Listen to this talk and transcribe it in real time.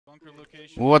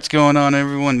What's going on,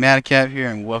 everyone? Madcap here,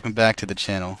 and welcome back to the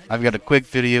channel. I've got a quick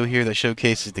video here that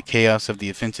showcases the chaos of the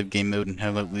offensive game mode in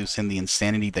Hell Let Loose and the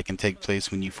insanity that can take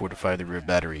place when you fortify the rear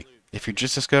battery. If you're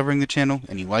just discovering the channel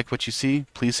and you like what you see,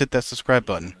 please hit that subscribe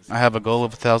button. I have a goal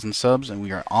of 1,000 subs, and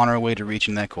we are on our way to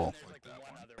reaching that goal.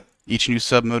 Each new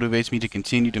sub motivates me to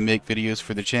continue to make videos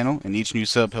for the channel, and each new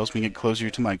sub helps me get closer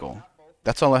to my goal.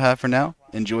 That's all I have for now.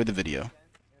 Enjoy the video.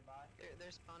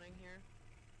 They're spawning here.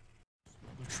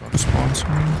 Truck spawns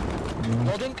here.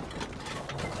 Holding.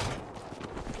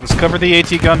 Let's cover the AT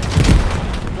gun.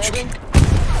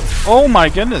 Oh my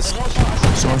goodness!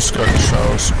 Someone's got a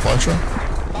shallow supply truck.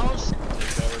 Bounce.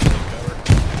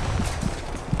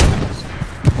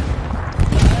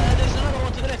 There's another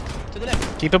one to the left. To the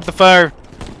left. Keep up the fire.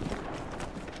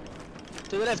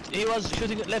 To the left. He was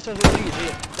shooting left of the trees.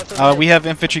 Left of the We have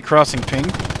infantry crossing ping.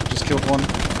 Just killed one.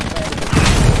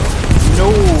 No!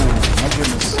 My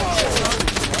goodness.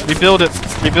 Rebuild it.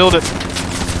 Rebuild it.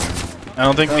 I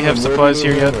don't think we have supplies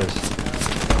here yet.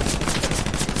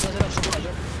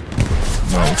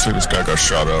 No, looks like this guy got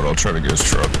shot out. I'll try to get his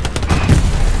truck.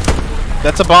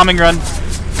 That's a bombing run.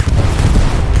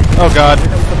 Oh god.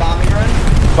 The bombing run.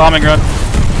 Bombing run.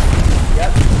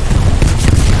 Yep.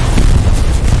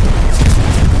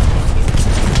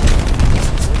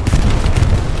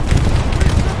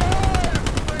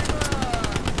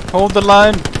 Hold the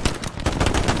line.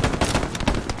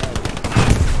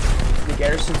 The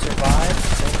garrison survived.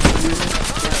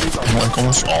 I'm like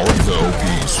almost all of the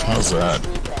OPs. How's that?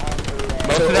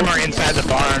 Most of them are inside the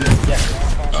barn.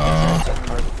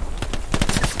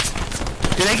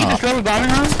 Did they get destroyed with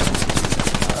bombing runs?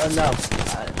 No. It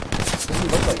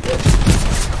doesn't look like this.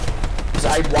 Cause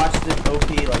I watched the OP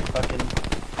like fucking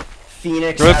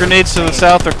Phoenix. Throw grenades to the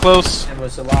south, they're close. And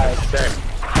was alive.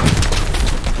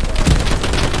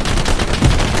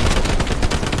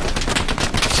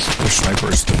 There's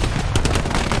snipers.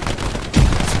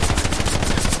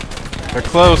 They're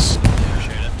close.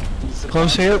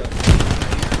 Close here.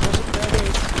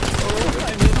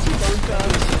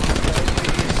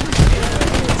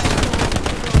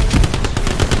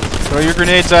 Throw your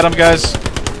grenades at them, guys.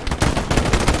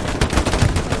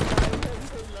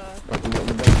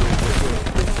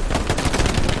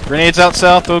 Grenades out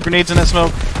south, throw grenades in that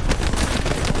smoke.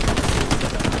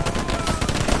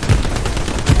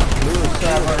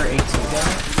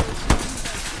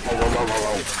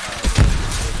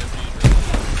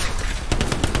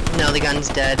 No, the gun's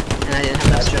dead, and I didn't have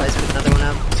enough supplies to put another one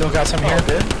up. Still got some here.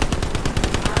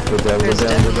 There's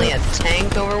definitely a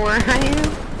tank over where I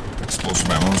am. Explosive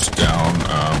ammo's down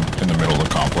in the middle of the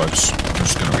complex.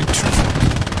 There's gonna be two.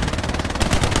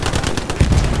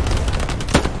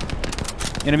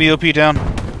 Enemy OP down.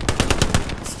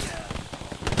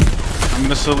 I'm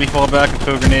gonna slowly fall back and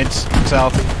throw grenades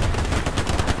south.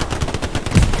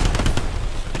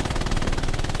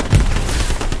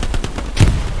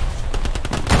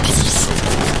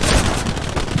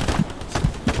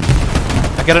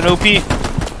 I got an OP.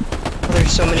 Oh,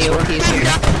 there's so many OPs here.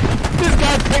 This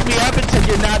guy picked me up and said,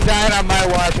 "You're not dying on my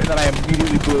watch," and then I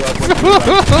immediately blew up. When he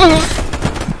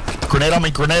was Grenade on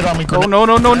me! Grenade on me! Oh Grenade! no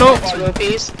no no no! Two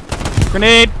OPs.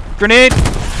 Grenade! Grenade!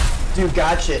 Dude,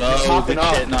 got shit. Just hopping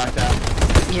up. shit knocked out.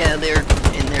 Yeah, they're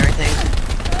in there, I think.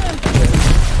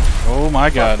 Oh my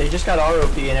god. They just got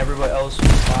ROP and everybody else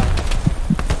was fine.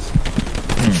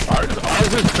 Ours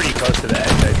was pretty close to the edge,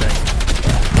 I think.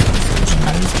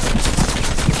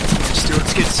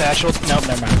 Stuart's good satchel. Nope,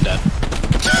 never mind. I'm dead.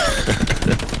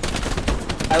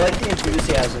 I like the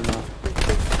enthusiasm though.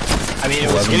 I mean,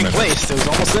 it was 11 getting minutes. placed. It was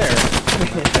almost there.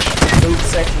 8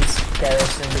 seconds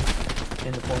garrison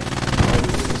in the point.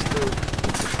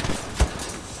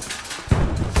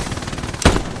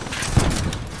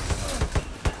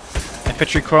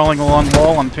 Infantry crawling along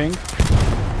wall on ping.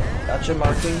 Gotcha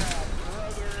marking.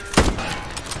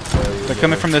 They're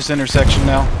coming from this intersection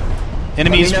now.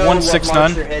 Enemies Let me know what 169.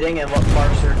 marks you're hitting and what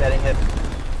marks you're getting hit.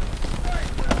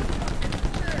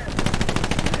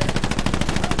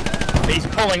 He's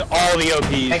pulling all the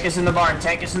OPs. Tank is in the barn.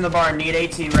 Tank is in the barn. Need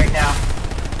AT right now.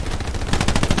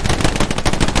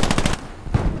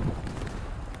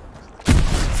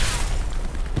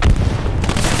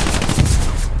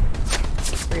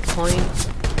 Point.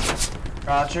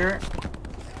 Roger.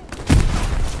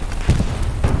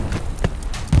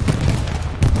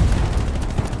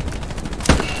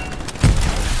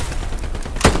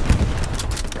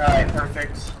 Alright,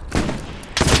 perfect.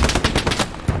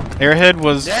 Airhead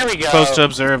was There we go. close to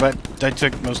observe. I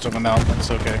took most of them out. That's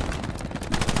okay.